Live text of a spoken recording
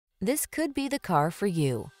This could be the car for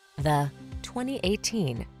you. The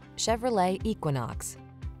 2018 Chevrolet Equinox.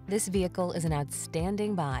 This vehicle is an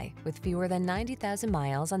outstanding buy with fewer than 90,000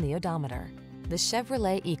 miles on the odometer. The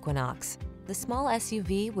Chevrolet Equinox, the small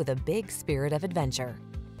SUV with a big spirit of adventure.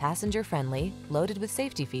 Passenger-friendly, loaded with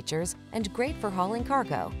safety features, and great for hauling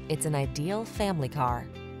cargo, it's an ideal family car.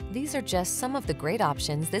 These are just some of the great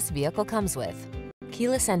options this vehicle comes with: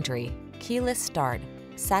 keyless entry, keyless start,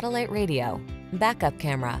 satellite radio, backup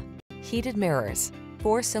camera, heated mirrors,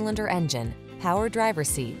 4-cylinder engine, power driver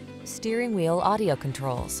seat, steering wheel audio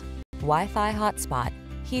controls, Wi-Fi hotspot,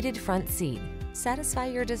 heated front seat. Satisfy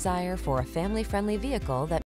your desire for a family-friendly vehicle that